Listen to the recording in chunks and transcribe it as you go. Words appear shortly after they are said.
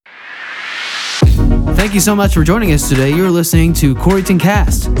Thank you so much for joining us today. You're listening to Coreyton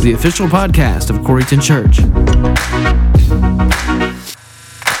Cast, the official podcast of Coreyton Church.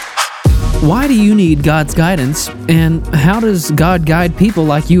 Why do you need God's guidance, and how does God guide people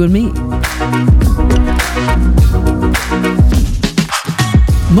like you and me?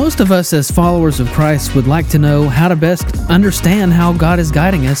 Most of us as followers of Christ would like to know how to best understand how God is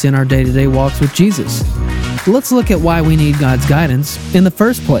guiding us in our day-to-day walks with Jesus. Let's look at why we need God's guidance in the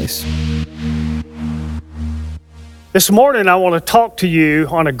first place. This morning, I want to talk to you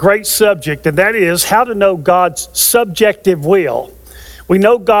on a great subject, and that is how to know God's subjective will. We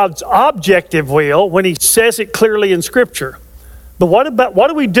know God's objective will when He says it clearly in Scripture. But what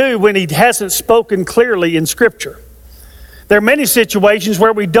do we do when He hasn't spoken clearly in Scripture? There are many situations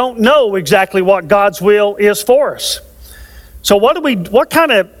where we don't know exactly what God's will is for us. So what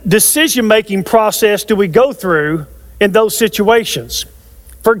kind of decision-making process do we go through in those situations?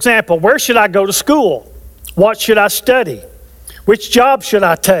 For example, where should I go to school? What should I study? Which job should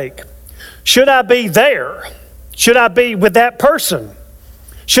I take? Should I be there? Should I be with that person?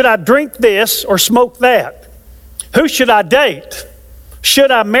 Should I drink this or smoke that? Who should I date?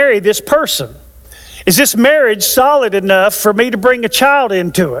 Should I marry this person? Is this marriage solid enough for me to bring a child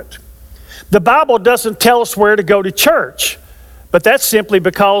into it? The Bible doesn't tell us where to go to church, but that's simply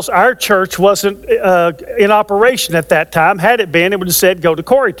because our church wasn't in operation at that time. Had it been, it would have said go to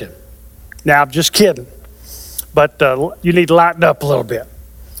Coreyton. Now, I'm just kidding. But you need to lighten up a little bit.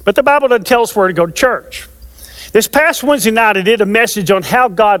 But the Bible doesn't tell us where to go to church. This past Wednesday night, I did a message on how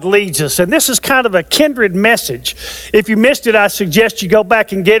God leads us, and this is kind of a kindred message. If you missed it, I suggest you go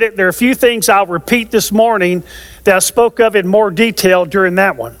back and get it. There are a few things I'll repeat this morning that I spoke of in more detail during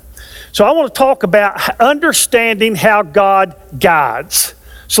that one. So I want to talk about understanding how God guides.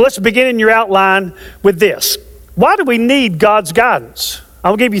 So let's begin in your outline with this. Why do we need God's guidance?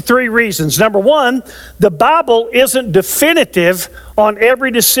 I'll give you 3 reasons. Number 1, the Bible isn't definitive on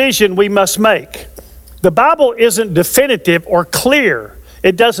every decision we must make. The Bible isn't definitive or clear.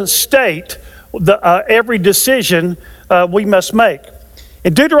 It doesn't state every decision we must make.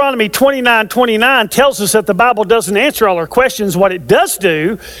 In Deuteronomy 29:29 tells us that the Bible doesn't answer all our questions. What it does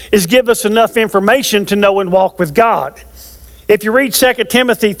do is give us enough information to know and walk with God. If you read 2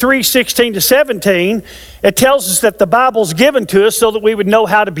 Timothy 3:16-17, it tells us that the Bible's given to us so that we would know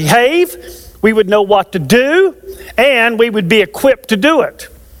how to behave, we would know what to do, and we would be equipped to do it.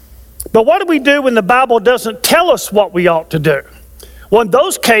 But what do we do when the Bible doesn't tell us what we ought to do? Well, in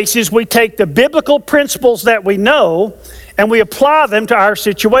those cases, we take the biblical principles that we know and we apply them to our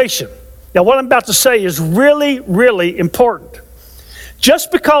situation. Now, what I'm about to say is really, really important.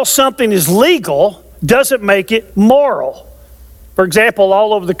 Just because something is legal doesn't make it moral. For example,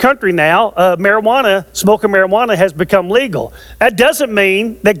 all over the country now, smoking marijuana has become legal. That doesn't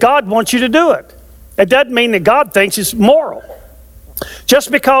mean that God wants you to do it. It doesn't mean that God thinks it's moral.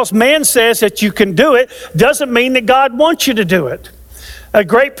 Just because man says that you can do it doesn't mean that God wants you to do it. A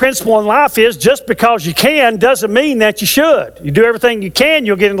great principle in life is just because you can doesn't mean that you should. You do everything you can,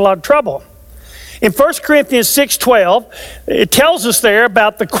 you'll get in a lot of trouble. In 1 Corinthians 6:12, it tells us there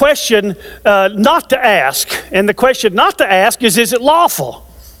about the question not to ask. And the question not to ask is it lawful?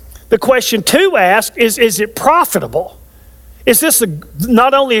 The question to ask is it profitable? Is this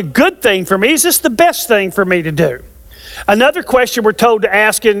not only a good thing for me, is this the best thing for me to do? Another question we're told to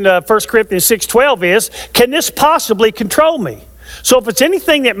ask in 1 Corinthians 6:12 is, can this possibly control me? So if it's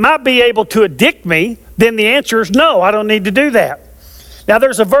anything that might be able to addict me, then the answer is no, I don't need to do that. Now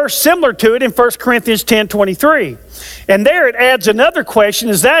there's a verse similar to it in 1 Corinthians 10:23. And there it adds another question,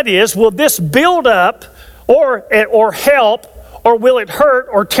 will this build up or help, or will it hurt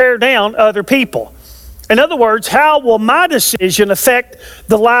or tear down other people? In other words, how will my decision affect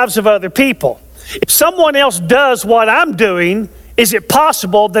the lives of other people? If someone else does what I'm doing, is it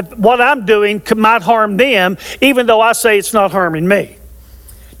possible that what I'm doing might harm them, even though I say it's not harming me?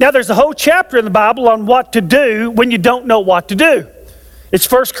 Now, there's a whole chapter in the Bible on what to do when you don't know what to do. It's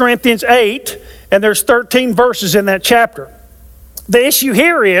 1 Corinthians 8, and there's 13 verses in that chapter. The issue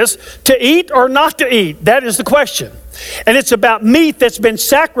here is to eat or not to eat. That is the question. And it's about meat that's been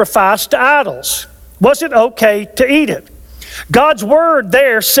sacrificed to idols. Was it okay to eat it? God's word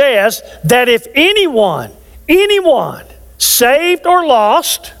there says that if anyone, saved or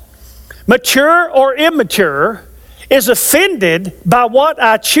lost, mature or immature, is offended by what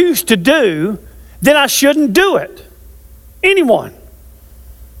I choose to do, then I shouldn't do it. Anyone.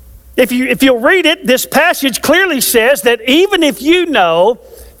 If you'll read it, this passage clearly says that even if you know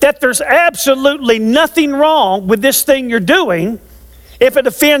that there's absolutely nothing wrong with this thing you're doing, if it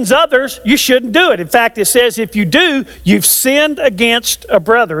offends others, you shouldn't do it. In fact, it says if you do, you've sinned against a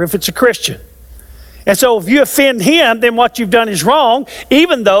brother, if it's a Christian. And so if you offend him, then what you've done is wrong,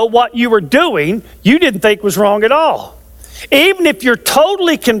 even though what you were doing you didn't think was wrong at all. Even if you're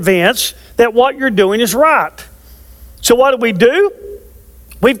totally convinced that what you're doing is right. So what do?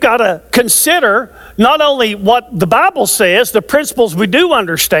 We've got to consider not only what the Bible says, the principles we do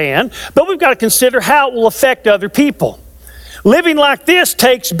understand, but we've got to consider how it will affect other people. Living like this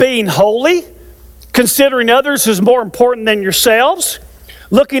takes being holy, considering others as more important than yourselves,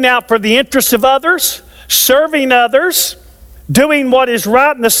 looking out for the interests of others, serving others, doing what is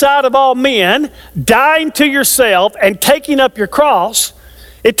right in the sight of all men, dying to yourself, and taking up your cross.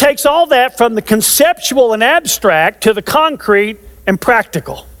 It takes all that from the conceptual and abstract to the concrete and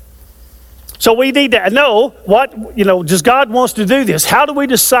practical. So we need to know does God wants to do this? How do we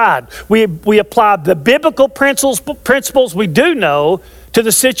decide? We apply the biblical principles we do know to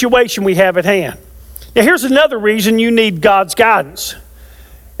the situation we have at hand. Now here's another reason you need God's guidance.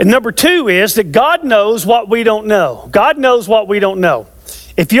 And number 2 is that God knows what we don't know. God knows what we don't know.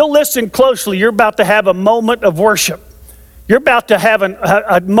 If you'll listen closely, you're about to have a moment of worship. You're about to have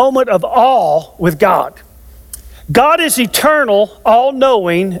a moment of awe with God. God is eternal,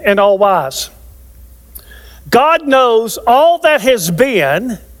 all-knowing, and all-wise. God knows all that has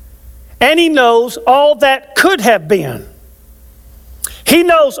been, and He knows all that could have been. He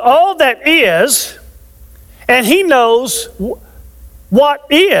knows all that is, and He knows what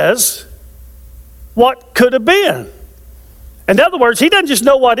is, what could have been. In other words, He doesn't just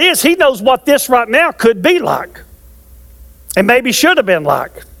know what is, He knows what this right now could be like, and maybe should have been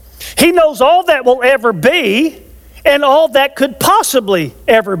like. He knows all that will ever be, and all that could possibly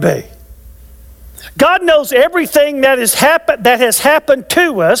ever be. God knows everything that has happened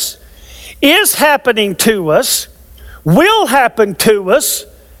to us, is happening to us, will happen to us,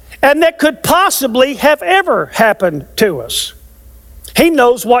 and that could possibly have ever happened to us. He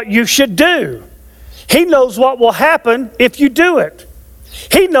knows what you should do. He knows what will happen if you do it.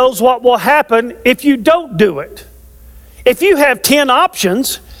 He knows what will happen if you don't do it. If you have 10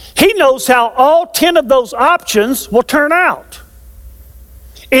 options, He knows how all 10 of those options will turn out.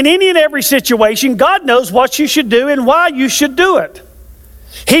 In any and every situation, God knows what you should do and why you should do it.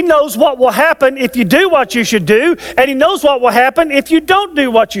 He knows what will happen if you do what you should do, and He knows what will happen if you don't do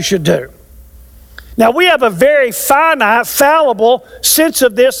what you should do. Now, we have a very finite, fallible sense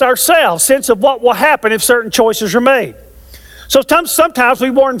of this ourselves, sense of what will happen if certain choices are made. So sometimes we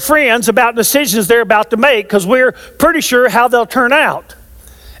warn friends about decisions they're about to make because we're pretty sure how they'll turn out.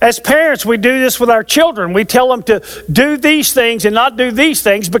 As parents, we do this with our children. We tell them to do these things and not do these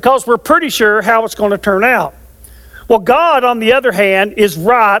things because we're pretty sure how it's going to turn out. Well, God, on the other hand, is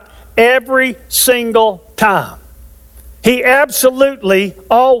right every single time. He absolutely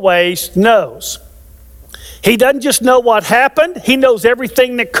always knows. He doesn't just know what happened, He knows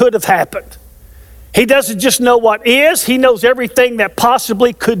everything that could have happened. He doesn't just know what is, He knows everything that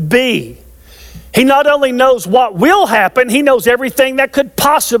possibly could be. He not only knows what will happen, He knows everything that could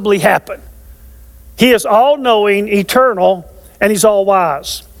possibly happen. He is all-knowing, eternal, and He's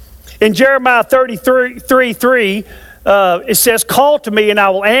all-wise. In Jeremiah 33:3, it says, "Call to me, and I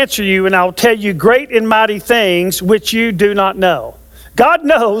will answer you, and I will tell you great and mighty things which you do not know." God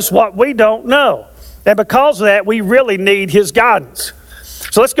knows what we don't know. And because of that, we really need His guidance.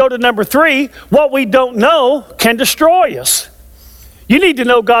 So let's go to number 3. What we don't know can destroy us. You need to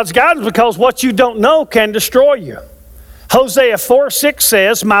know God's guidance because what you don't know can destroy you. Hosea 4:6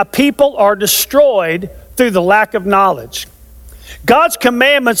 says, "My people are destroyed through the lack of knowledge." God's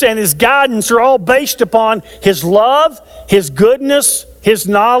commandments and His guidance are all based upon His love, His goodness, His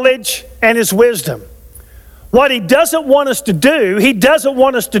knowledge, and His wisdom. What He doesn't want us to do, He doesn't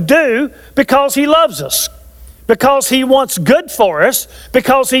want us to do because He loves us, because He wants good for us,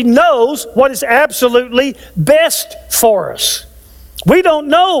 because He knows what is absolutely best for us. We don't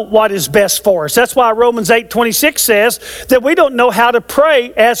know what is best for us. That's why Romans 8:26 says that we don't know how to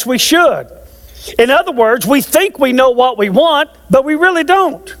pray as we should. In other words, we think we know what we want, but we really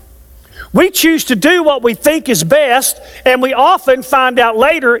don't. We choose to do what we think is best, and we often find out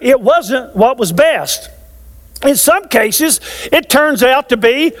later it wasn't what was best. In some cases, it turns out to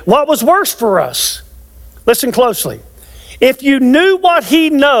be what was worse for us. Listen closely. If you knew what He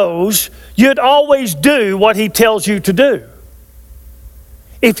knows, you'd always do what He tells you to do.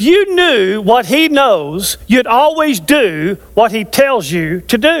 If you knew what He knows, you'd always do what He tells you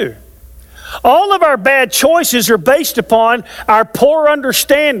to do. All of our bad choices are based upon our poor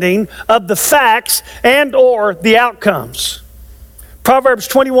understanding of the facts and or the outcomes. Proverbs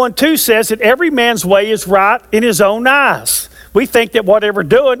 21:2 says that every man's way is right in his own eyes. We think that whatever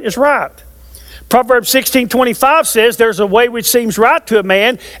doing is right. Proverbs 16:25 says, there's a way which seems right to a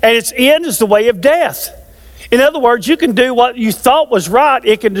man, and its end is the way of death. In other words, you can do what you thought was right.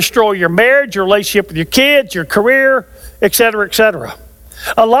 It can destroy your marriage, your relationship with your kids, your career, etc., etc.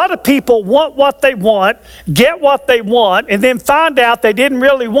 A lot of people want what they want, get what they want, and then find out they didn't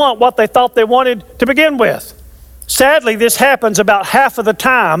really want what they thought they wanted to begin with. Sadly, this happens about half of the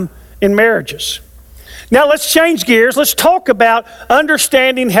time in marriages. Now let's change gears. Let's talk about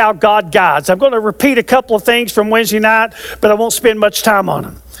understanding how God guides. I'm going to repeat a couple of things from Wednesday night, but I won't spend much time on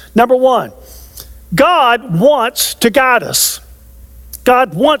them. Number one, God wants to guide us.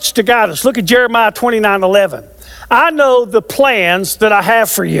 God wants to guide us. Look at Jeremiah 29:11. I know the plans that I have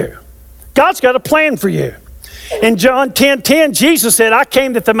for you. God's got a plan for you. In John 10:10, Jesus said, I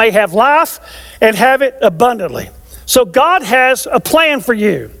came that they may have life and have it abundantly. So God has a plan for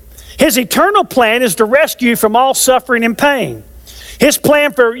you. His eternal plan is to rescue you from all suffering and pain. His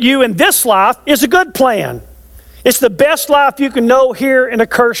plan for you in this life is a good plan. It's the best life you can know here in a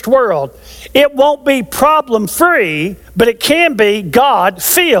cursed world. It won't be problem-free, but it can be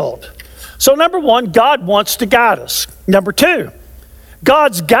God-filled. So number one, God wants to guide us. Number two,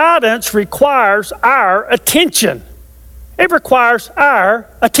 God's guidance requires our attention. It requires our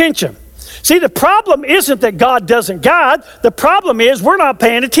attention. See, the problem isn't that God doesn't guide. The problem is we're not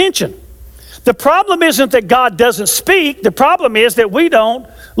paying attention. The problem isn't that God doesn't speak. The problem is that we don't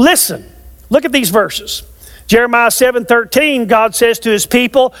listen. Look at these verses. Jeremiah 7:13, God says to his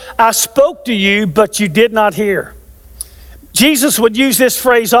people, I spoke to you, but you did not hear. Jesus would use this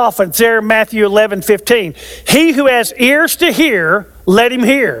phrase often. It's there in Matthew 11:15. He who has ears to hear, let him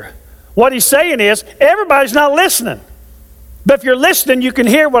hear. What he's saying is, everybody's not listening. But if you're listening, you can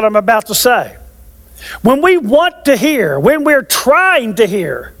hear what I'm about to say. When we want to hear, when we're trying to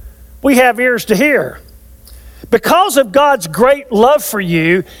hear, we have ears to hear. Because of God's great love for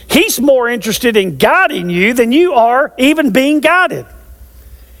you, he's more interested in guiding you than you are even being guided.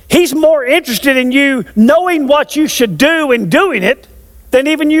 He's more interested in you knowing what you should do and doing it than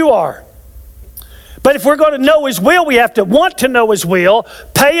even you are. But if we're going to know his will, we have to want to know his will,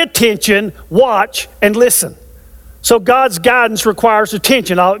 pay attention, watch, and listen. So God's guidance requires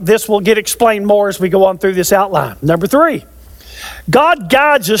attention. This will get explained more as we go on through this outline. Number three, God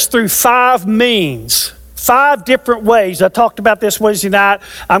guides us through 5 means. 5 different ways. I talked about this Wednesday night.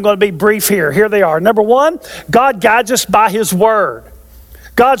 I'm going to be brief here. Here they are. Number one, God guides us by his word.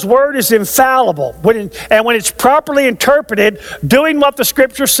 God's word is infallible. And when it's properly interpreted, doing what the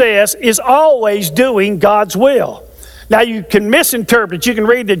scripture says is always doing God's will. Now you can misinterpret. You can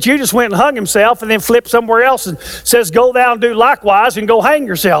read that Judas went and hung himself and then flip somewhere else and says, go thou and do likewise and go hang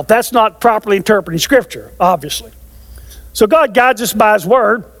yourself. That's not properly interpreting scripture, obviously. So God guides us by his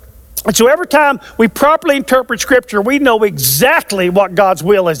word. And so every time we properly interpret scripture, we know exactly what God's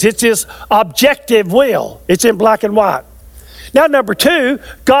will is. It's his objective will. It's in black and white. Now, number two,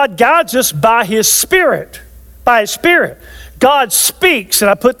 God guides us by his Spirit. By his Spirit. God speaks,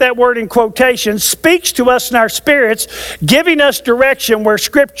 and I put that word in quotation, speaks to us in our spirits, giving us direction where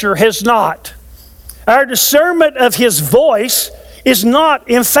scripture has not. Our discernment of his voice is not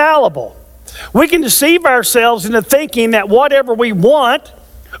infallible. We can deceive ourselves into thinking that whatever we want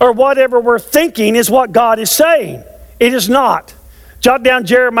or whatever we're thinking is what God is saying. It is not. Jot down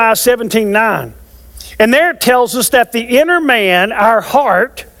Jeremiah 17:9. And there it tells us that the inner man, our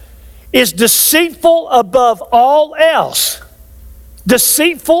heart, is deceitful above all else.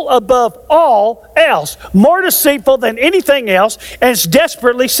 Deceitful above all else. More deceitful than anything else, and it's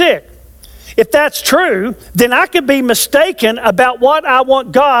desperately sick. If that's true, then I could be mistaken about what I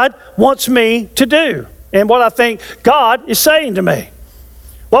want God wants me to do and what I think God is saying to me.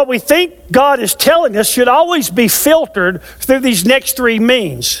 What we think God is telling us should always be filtered through these next 3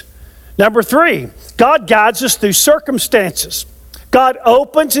 means. Number 3, God guides us through circumstances. God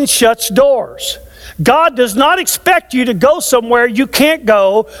opens and shuts doors. God does not expect you to go somewhere you can't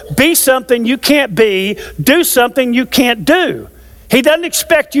go, be something you can't be, do something you can't do. He doesn't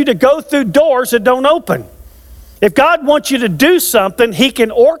expect you to go through doors that don't open. If God wants you to do something, he can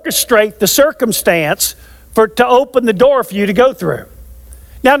orchestrate the circumstance to open the door for you to go through.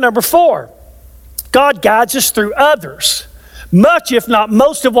 Now, number 4, God guides us through others. Much, if not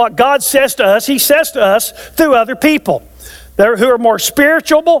most of what God says to us, he says to us through other people who are more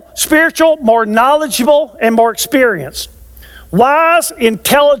spiritual, more knowledgeable, and more experienced. Wise,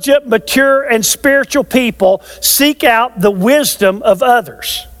 intelligent, mature, and spiritual people seek out the wisdom of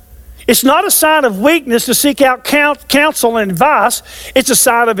others. It's not a sign of weakness to seek out counsel and advice. It's a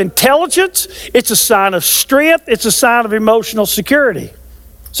sign of intelligence. It's a sign of strength. It's a sign of emotional security.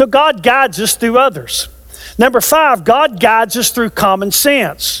 So God guides us through others. Number 5, God guides us through common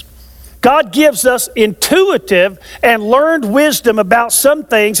sense. God gives us intuitive and learned wisdom about some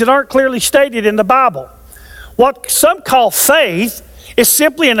things that aren't clearly stated in the Bible. What some call faith is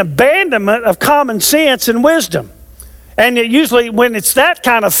simply an abandonment of common sense and wisdom. And usually when it's that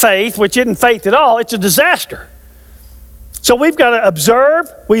kind of faith, which isn't faith at all, it's a disaster. So we've got to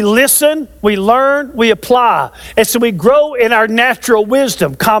observe, we listen, we learn, we apply. And so we grow in our natural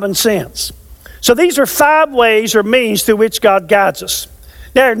wisdom, common sense. So these are 5 ways or means through which God guides us.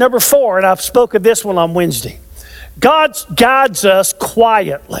 Now, number 4, and I've spoken of this one on Wednesday. God guides us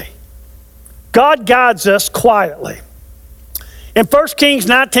quietly. God guides us quietly. In 1 Kings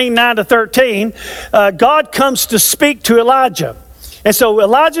 19, 9-13, God comes to speak to Elijah. And so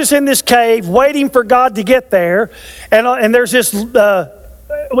Elijah's in this cave waiting for God to get there. And there's this,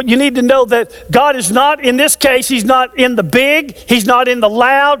 you need to know that God is not, in this case, he's not in the big, he's not in the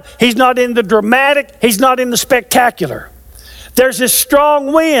loud, he's not in the dramatic, he's not in the spectacular. There's this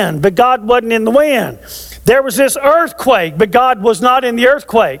strong wind, but God wasn't in the wind. There was this earthquake, but God was not in the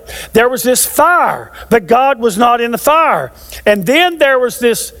earthquake. There was this fire, but God was not in the fire. And then there was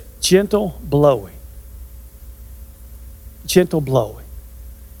this gentle blowing. Gentle blowing.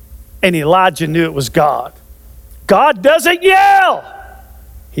 And Elijah knew it was God. God doesn't yell.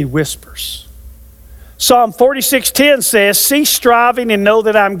 He whispers. Psalm 46:10 says, cease striving and know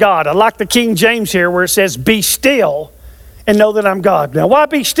that I'm God. I like the King James here where it says, be still and know that I'm God. Now, why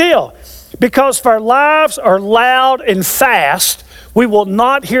be still? Because if our lives are loud and fast, we will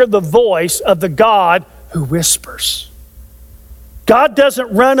not hear the voice of the God who whispers. God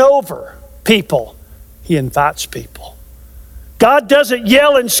doesn't run over people. He invites people. God doesn't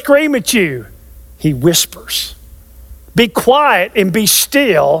yell and scream at you. He whispers. Be quiet and be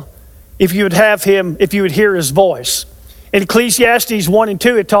still if you would have him, if you would hear his voice. In Ecclesiastes 1 and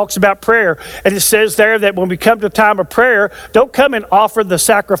 2, it talks about prayer. And it says there that when we come to a time of prayer, don't come and offer the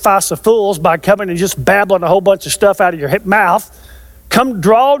sacrifice of fools by coming and just babbling a whole bunch of stuff out of your mouth. Come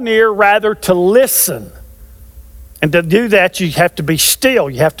draw near rather to listen. And to do that, you have to be still.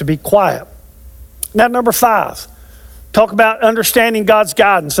 You have to be quiet. Now, number 5. Talk about understanding God's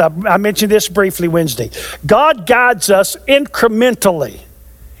guidance. I mentioned this briefly Wednesday. God guides us incrementally.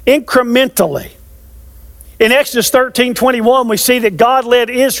 Incrementally. In Exodus 13:21, we see that God led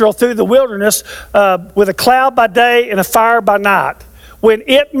Israel through the wilderness with a cloud by day and a fire by night. When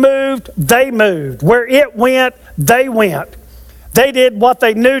it moved, they moved. Where it went, they went. They did what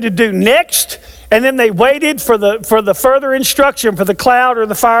they knew to do next, and then they waited for the further instruction for the cloud or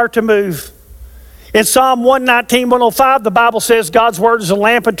the fire to move. In Psalm 119, 105, the Bible says God's word is a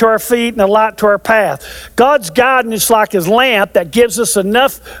lamp unto our feet and a light to our path. God's guidance is like his lamp that gives us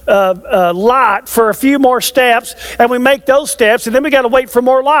enough light for a few more steps, and we make those steps, and then we got to wait for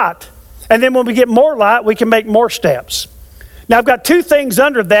more light. And then when we get more light, we can make more steps. Now, I've got 2 things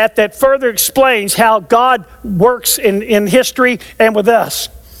under that further explains how God works in history and with us.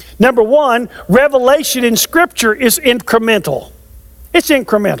 Number 1, revelation in Scripture is incremental. It's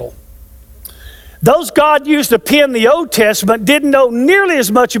incremental. Those God used to pen the Old Testament didn't know nearly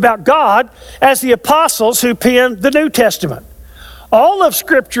as much about God as the apostles who penned the New Testament. All of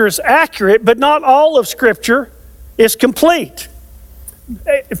Scripture is accurate, but not all of Scripture is complete.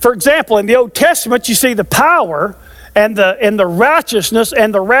 For example, in the Old Testament, you see the power and the righteousness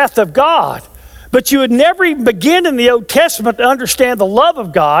and the wrath of God. But you would never even begin in the Old Testament to understand the love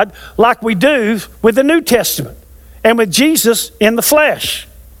of God like we do with the New Testament and with Jesus in the flesh.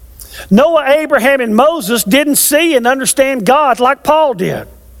 Noah, Abraham, and Moses didn't see and understand God like Paul did.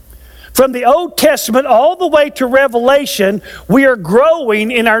 From the Old Testament all the way to Revelation, we are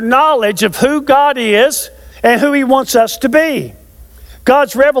growing in our knowledge of who God is and who he wants us to be.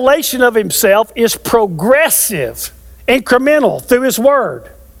 God's revelation of himself is progressive, incremental through his word.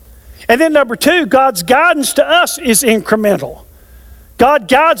 And then number 2, God's guidance to us is incremental. God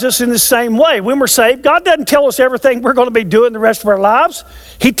guides us in the same way. When we're saved, God doesn't tell us everything we're going to be doing the rest of our lives.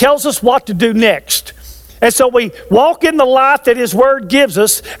 He tells us what to do next. And so we walk in the light that his word gives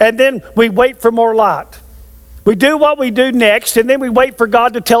us, and then we wait for more light. We do what we do next, and then we wait for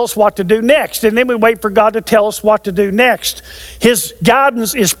God to tell us what to do next, and then we wait for God to tell us what to do next. His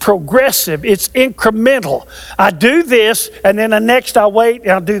guidance is progressive. It's incremental. I do this, and then the next I wait, and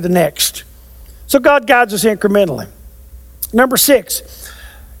I'll do the next. So God guides us incrementally. Number 6,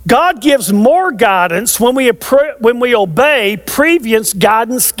 God gives more guidance when we obey previous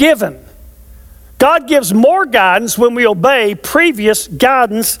guidance given. God gives more guidance when we obey previous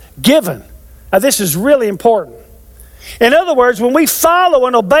guidance given. Now, this is really important. In other words, when we follow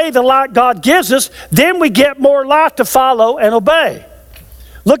and obey the light God gives us, then we get more light to follow and obey.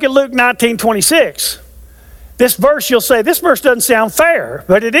 Look at Luke 19:26. This verse, you'll say, this verse doesn't sound fair,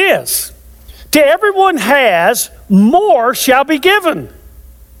 but it is. To everyone has, more shall be given.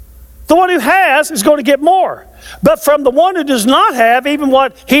 The one who has is going to get more. But from the one who does not have, even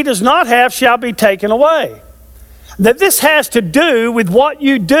what he does not have shall be taken away. That this has to do with what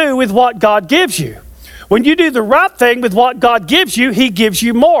you do with what God gives you. When you do the right thing with what God gives you, he gives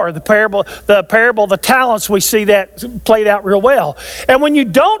you more. The parable of the talents, we see that played out real well. And when you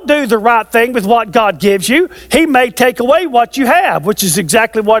don't do the right thing with what God gives you, he may take away what you have, which is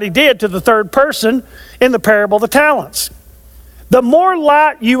exactly what he did to the third person in the parable of the talents. The more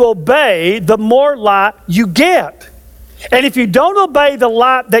light you obey, the more light you get. And if you don't obey the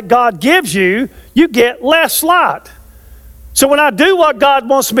light that God gives you, you get less light. So when I do what God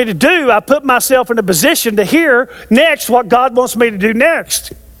wants me to do, I put myself in a position to hear next what God wants me to do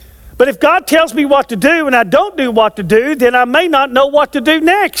next. But if God tells me what to do and I don't do what to do, then I may not know what to do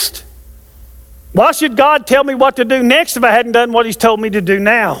next. Why should God tell me what to do next if I hadn't done what he's told me to do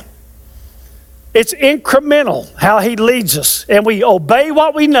now? It's incremental how he leads us. And we obey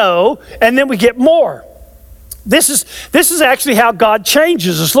what we know, and then we get more. This is actually how God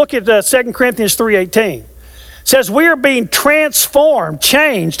changes us. Look at 2 Corinthians 3:18. It says we are being transformed,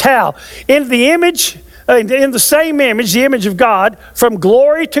 changed. How? In the same image, the image of God, from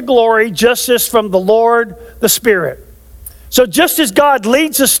glory to glory, just as from the Lord, the Spirit. So just as God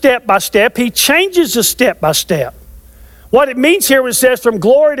leads us step by step, he changes us step by step. What it means here when it says from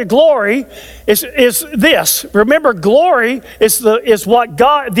glory to glory is this. Remember, glory is what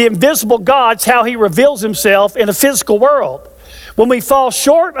God, the invisible God's how he reveals himself in a physical world. When we fall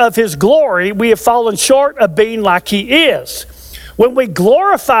short of his glory, we have fallen short of being like he is. When we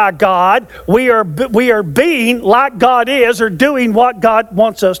glorify God, we are being like God is, or doing what God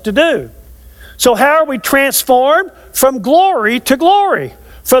wants us to do. So how are we transformed? From glory to glory.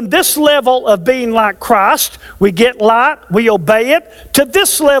 From this level of being like Christ, we get light, we obey it, to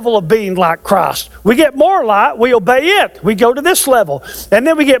this level of being like Christ. We get more light, we obey it, we go to this level. And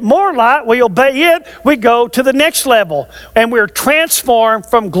then we get more light, we obey it, we go to the next level. And we're transformed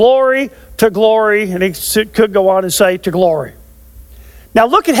from glory to glory, and he could go on and say to glory. Now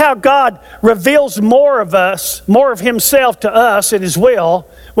look at how God reveals more of us, more of himself to us in his will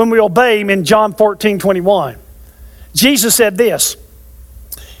when we obey him in John 14:21. Jesus said this,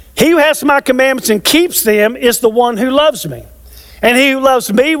 "He who has my commandments and keeps them is the one who loves me. And he who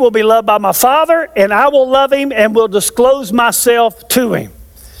loves me will be loved by my Father, and I will love him and will disclose myself to him."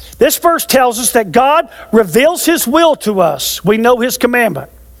 This verse tells us that God reveals his will to us. We know his commandment.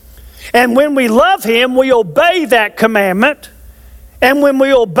 And when we love him, we obey that commandment. And when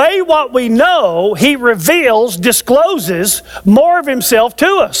we obey what we know, he reveals, discloses more of himself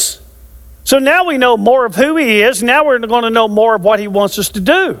to us. So now we know more of who he is. Now we're going to know more of what he wants us to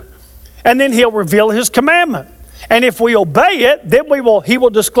do. And then he'll reveal his commandment. And if we obey it, then he will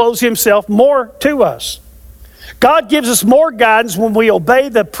disclose himself more to us. God gives us more guidance when we obey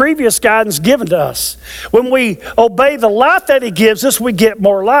the previous guidance given to us. When we obey the light that he gives us, we get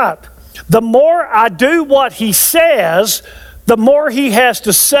more light. The more I do what he says, the more he has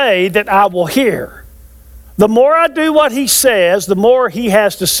to say that I will hear. The more I do what he says, the more he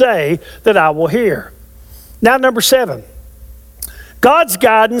has to say that I will hear. Now, number 7. God's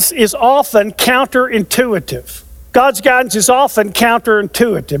guidance is often counterintuitive. God's guidance is often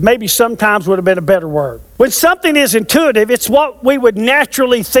counterintuitive. Maybe sometimes would have been a better word. When something is intuitive, it's what we would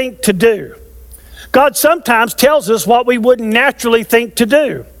naturally think to do. God sometimes tells us what we wouldn't naturally think to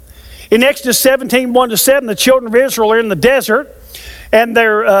do. In Exodus 17:1-7, the children of Israel are in the desert, and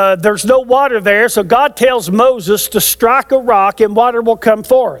there's no water there, so God tells Moses to strike a rock and water will come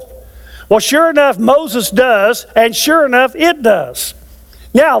forth. Well, sure enough, Moses does, and sure enough, it does.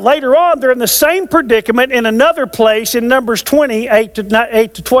 Now, later on, they're in the same predicament in another place in Numbers 20,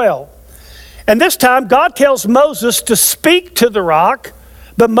 8-12. And this time, God tells Moses to speak to the rock,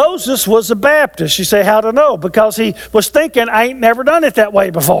 but Moses was a Baptist. You say, how to know? Because he was thinking, I ain't never done it that way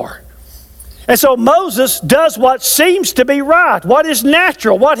before. And so Moses does what seems to be right, what is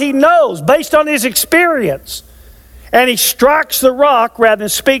natural, what he knows based on his experience. And he strikes the rock rather than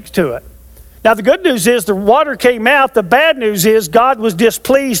speaks to it. Now the good news is the water came out. The bad news is God was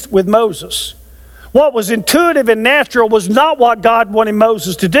displeased with Moses. What was intuitive and natural was not what God wanted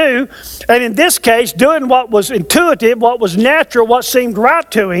Moses to do. And in this case, doing what was intuitive, what was natural, what seemed right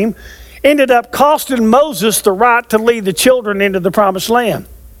to him, ended up costing Moses the right to lead the children into the promised land.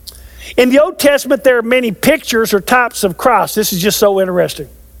 In the Old Testament, there are many pictures or types of Christ. This is just so interesting.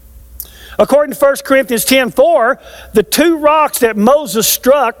 According to 1 Corinthians 10:4, the two rocks that Moses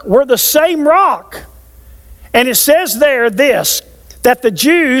struck were the same rock. And it says there this, that the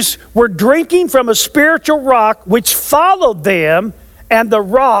Jews were drinking from a spiritual rock which followed them, and the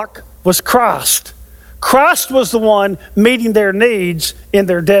rock was Christ. Christ was the one meeting their needs in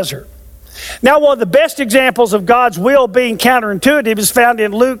their desert. Now, one of the best examples of God's will being counterintuitive is found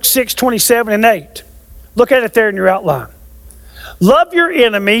in Luke 6:27 and 8. Look at it there in your outline. Love your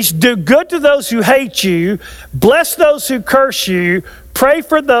enemies, do good to those who hate you, bless those who curse you, pray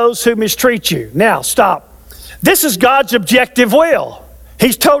for those who mistreat you. Now, stop. This is God's objective will.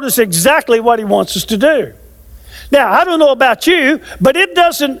 He's told us exactly what He wants us to do. Now, I don't know about you, but it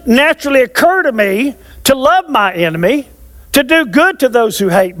doesn't naturally occur to me to love my enemy, to do good to those who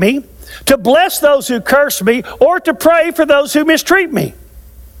hate me, to bless those who curse me, or to pray for those who mistreat me.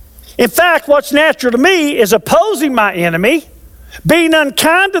 In fact, what's natural to me is opposing my enemy, being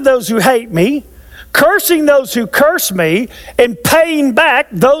unkind to those who hate me, cursing those who curse me, and paying back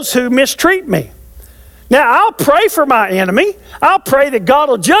those who mistreat me. Now, I'll pray for my enemy. I'll pray that God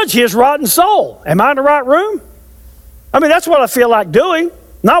will judge his rotten soul. Am I in the right room? I mean, that's what I feel like doing,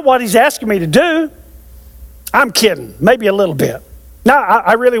 not what He's asking me to do. I'm kidding, maybe a little bit. Now,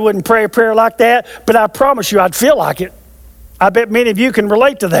 I really wouldn't pray a prayer like that, but I promise you I'd feel like it. I bet many of you can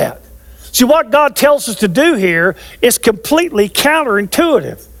relate to that. See, what God tells us to do here is completely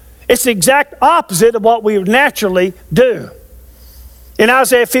counterintuitive. It's the exact opposite of what we would naturally do. In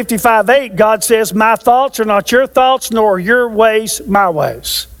Isaiah 55:8, God says, my thoughts are not your thoughts, nor your ways my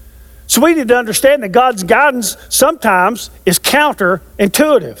ways. So we need to understand that God's guidance sometimes is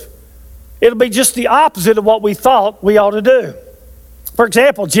counterintuitive. It'll be just the opposite of what we thought we ought to do. For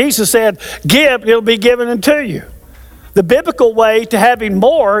example, Jesus said, give, it'll be given unto you. The biblical way to having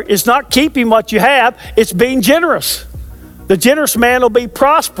more is not keeping what you have, it's being generous. The generous man will be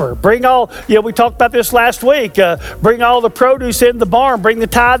prosper. Bring all, we talked about this last week. Bring all the produce in the barn, bring the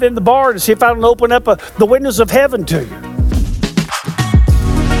tithe in the barn, and see if I don't open up the windows of heaven to you.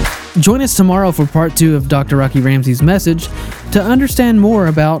 Join us tomorrow for part 2 of Dr. Rocky Ramsey's message to understand more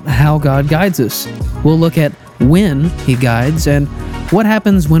about how God guides us. We'll look at when He guides and what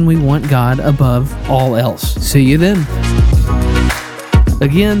happens when we want God above all else. See you then.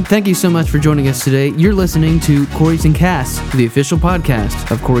 Again, thank you so much for joining us today. You're listening to Coreyton Cast, the official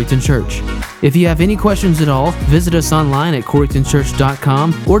podcast of Coreyton Church. If you have any questions at all, visit us online at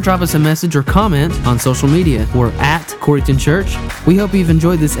CoreytonChurch.com or drop us a message or comment on social media. We're at Coreyton Church. We hope you've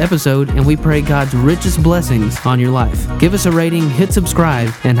enjoyed this episode, and we pray God's richest blessings on your life. Give us a rating, hit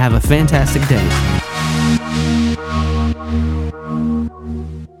subscribe, and have a fantastic day.